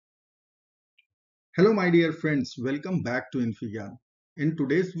Hello my dear friends, welcome back to infyGyan. In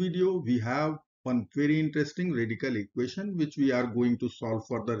today's video, we have one very interesting radical equation which we are going to solve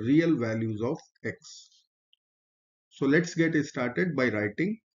for the real values of x. So let's get started by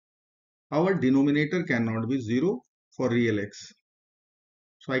writing our denominator cannot be 0 for real x.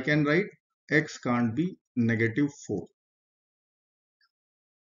 So I can write x can't be negative 4.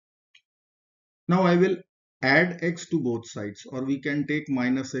 Now I will add x to both sides, or we can take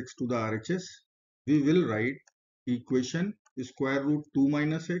minus x to the RHS. We will write equation square root 2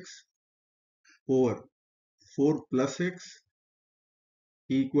 minus x over 4 plus x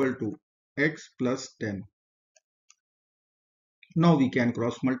equal to x plus 10. Now we can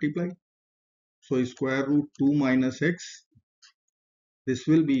cross multiply. So square root 2 minus x, this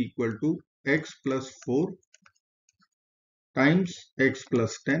will be equal to x plus 4 times x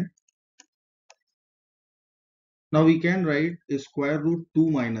plus 10. Now we can write square root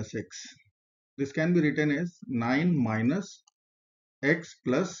 2 minus x. This can be written as 9 minus x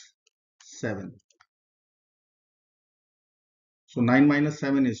plus 7. So 9 minus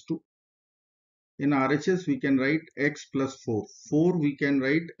 7 is 2. In RHS we can write x plus 4. 4 we can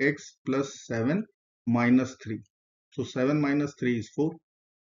write x plus 7 minus 3. So 7 minus 3 is 4.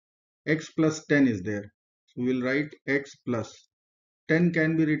 X plus 10 is there. So we will write x plus 10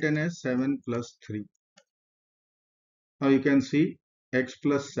 can be written as 7 plus 3. Now you can see x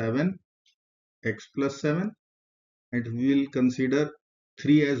plus 7, x plus 7, and we will consider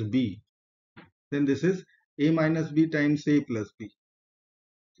 3 as b. Then this is a minus b times a plus b.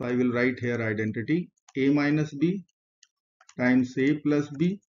 So I will write here identity a minus b times a plus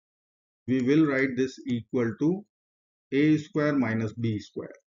b. We will write this equal to a square minus b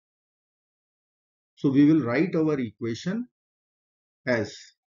square. So we will write our equation as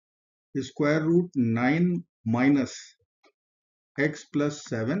square root 9 minus x plus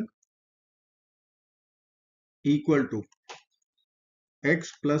 7 equal to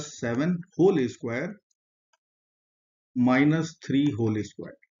x plus 7 whole square minus 3 whole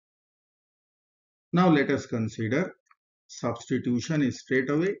square. Now let us consider substitution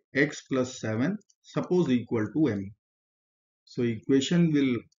straight away. X plus 7 suppose equal to m. So equation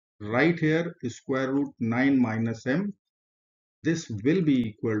will write here square root 9 minus m. This will be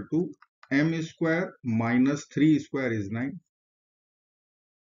equal to m square minus 3 square is 9.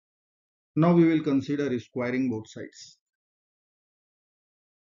 Now we will consider squaring both sides.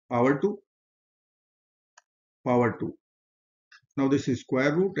 Power 2, power 2. Now this is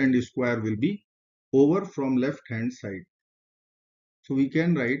square root and square will be over from left hand side. So we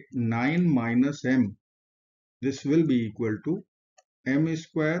can write 9 minus m. This will be equal to m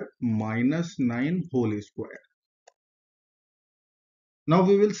square minus 9 whole square. Now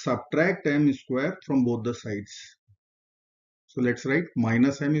we will subtract m square from both the sides. So let's write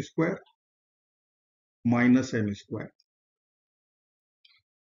minus m square minus m square.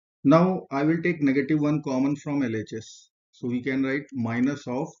 Now I will take negative 1 common from LHS. So we can write minus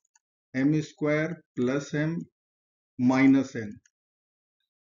of m square plus m minus n.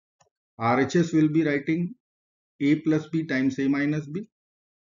 RHS will be writing a plus b times a minus b.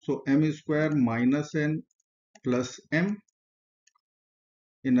 So m square minus n plus m.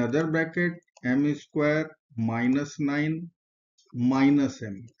 In other bracket m square minus 9 minus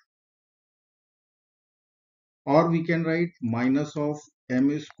m. Or we can write minus of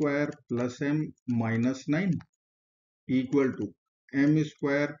m square plus m minus 9 equal to m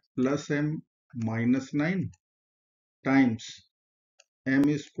square plus m minus 9 times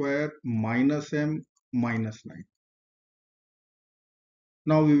m square minus m minus 9.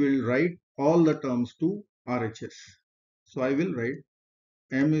 Now we will write all the terms to RHS. So I will write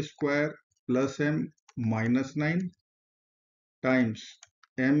m square plus m minus 9 times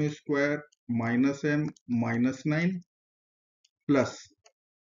m square minus m minus 9 plus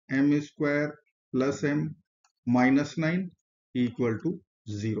m square plus m minus 9 equal to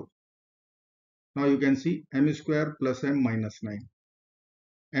 0. Now you can see m square plus m minus 9.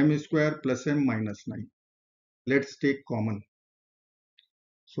 M square plus m minus 9. Let's take common.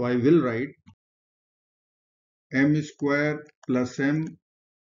 So I will write m square plus m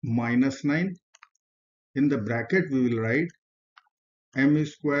minus 9. In the bracket we will write m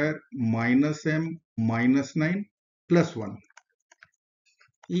square minus m minus 9 plus 1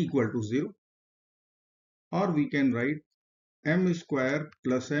 equal to 0. Or we can write m square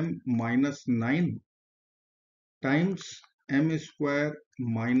plus m minus 9 times m square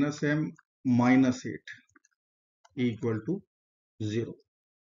minus m minus 8 equal to 0.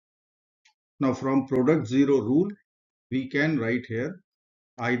 Now from product 0 rule, we can write here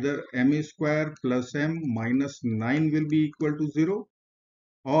either m square plus m minus 9 will be equal to 0,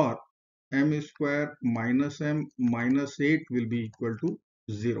 or m square minus m minus 8 will be equal to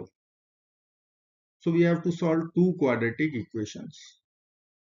 0. So we have to solve two quadratic equations.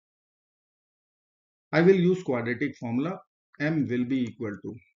 I will use quadratic formula. M will be equal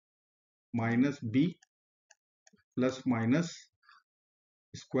to minus b plus minus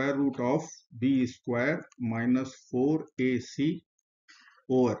square root of b square minus 4ac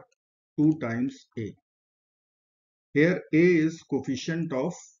over 2 times a. Here a is coefficient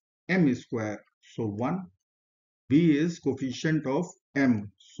of m square, so 1. B is coefficient of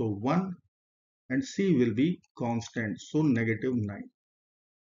m, so 1. And c will be constant, so negative 9.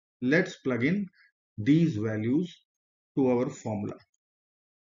 Let's plug in these values to our formula.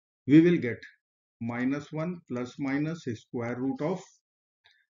 We will get minus 1 plus minus square root of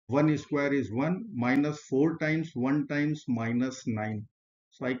 1 square is 1 minus 4 times 1 times minus 9.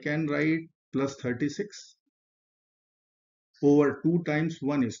 So I can write plus 36 over 2 times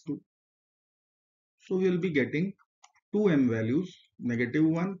 1 is 2. So we will be getting 2m values, negative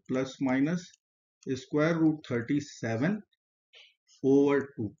 1 plus minus square root 37 over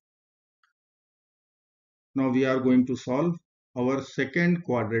 2. Now we are going to solve our second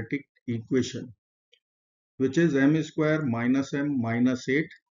quadratic equation, which is m square minus m minus 8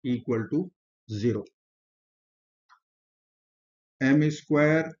 equal to 0. M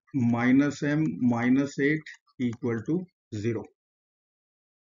square minus m minus 8 equal to 0.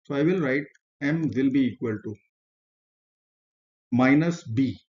 So I will write m will be equal to minus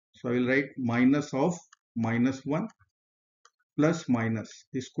b. So I will write minus of minus 1 plus minus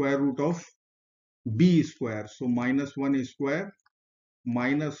square root of b square. So minus 1 square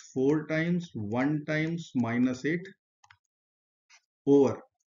minus 4 times 1 times minus 8 over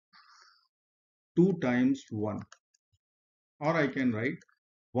 2 times 1. Or I can write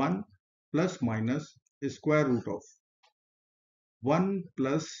 1 plus minus square root of 1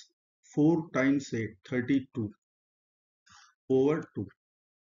 plus 4 times 8, 32 over 2.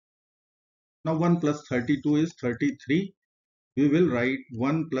 Now 1 plus 32 is 33. We will write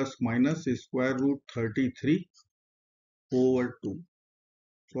 1 plus minus square root 33 over 2.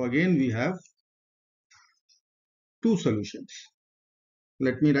 So again we have two solutions.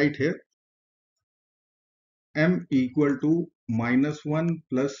 Let me write here m equal to minus 1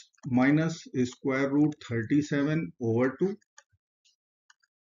 plus minus square root 37 over 2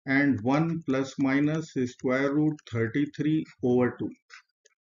 and 1 plus minus square root 33 over 2.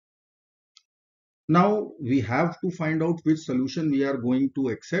 Now we have to find out which solution we are going to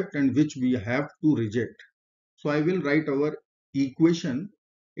accept and which we have to reject. So I will write our equation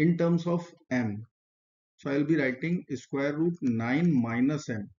in terms of m. So I will be writing square root 9 minus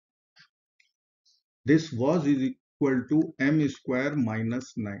m. This was is equal to m square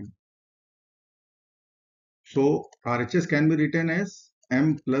minus 9. So RHS can be written as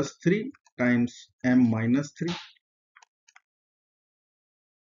m plus 3 times m minus 3.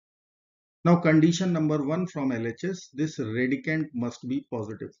 Now condition number 1 from LHS, this radicand must be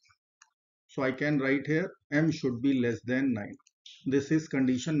positive. So I can write here m should be less than 9. This is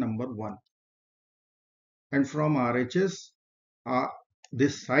condition number 1. And from RHS,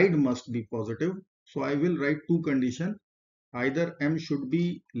 this side must be positive. So I will write two conditions. Either m should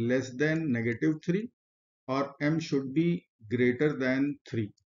be less than negative 3 or m should be greater than 3.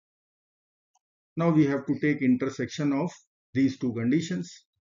 Now we have to take intersection of these two conditions.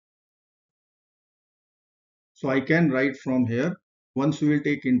 So I can write from here, once we will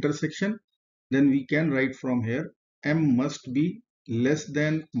take intersection, then we can write from here m must be less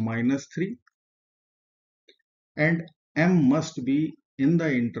than minus 3 and m must be in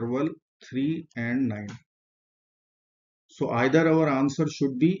the interval 3 and 9. So either our answer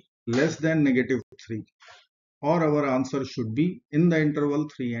should be less than negative 3 or our answer should be in the interval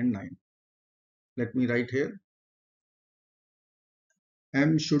 3 and 9. Let me write here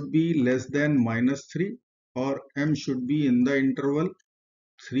m should be less than minus 3 or m should be in the interval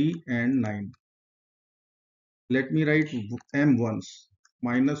 3 and 9. Let me write m once.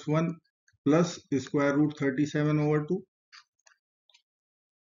 Minus 1 plus square root 37 over 2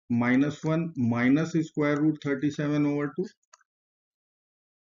 minus 1 minus square root 37 over 2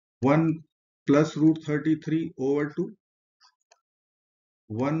 1 plus root 33 over 2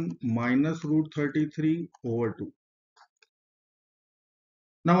 1 minus root 33 over 2.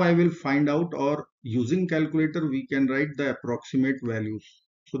 Now I will find out, or using calculator we can write the approximate values.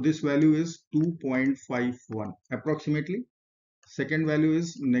 So this value is 2.51 approximately. Second value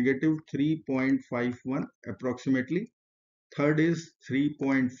is negative 3.51 approximately. Third is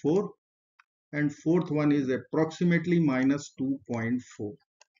 3.4 and fourth one is approximately minus 2.4.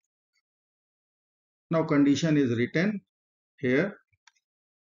 Now condition is written here.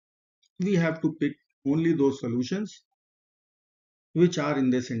 we have to pick only those solutions which are in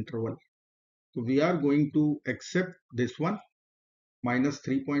this interval. So we are going to accept this one, minus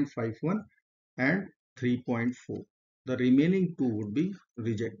 3.51 and 3.4. The remaining two would be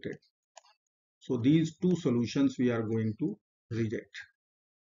rejected. So these two solutions we are going to reject.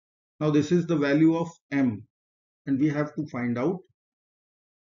 Now this is the value of m, and we have to find out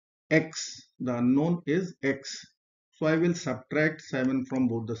x. The unknown is x. So I will subtract 7 from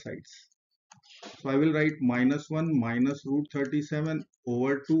both the sides. So I will write minus 1 minus root 37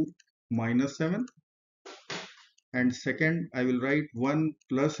 over 2 minus 7. And second, I will write 1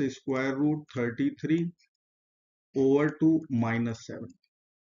 plus square root 33 over 2 minus 7.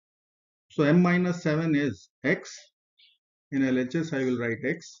 So m minus 7 is x. In LHS, I will write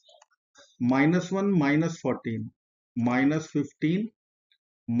x. Minus 1 minus 14 minus 15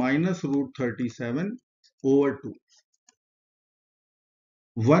 minus root 37 over 2.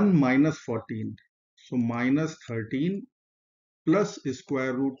 1 minus 14. So minus 13 plus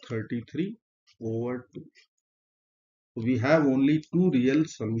square root 33 over 2. We have only two real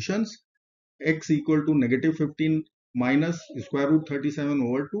solutions, x equal to negative 15 minus square root 37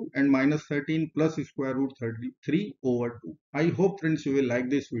 over 2 and minus 13 plus square root 33 over 2. I hope friends you will like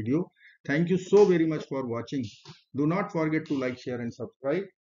this video. Thank you so very much for watching. Do not forget to like, share and subscribe.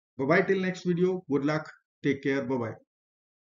 Bye bye till next video. Good luck. Take care. Bye bye.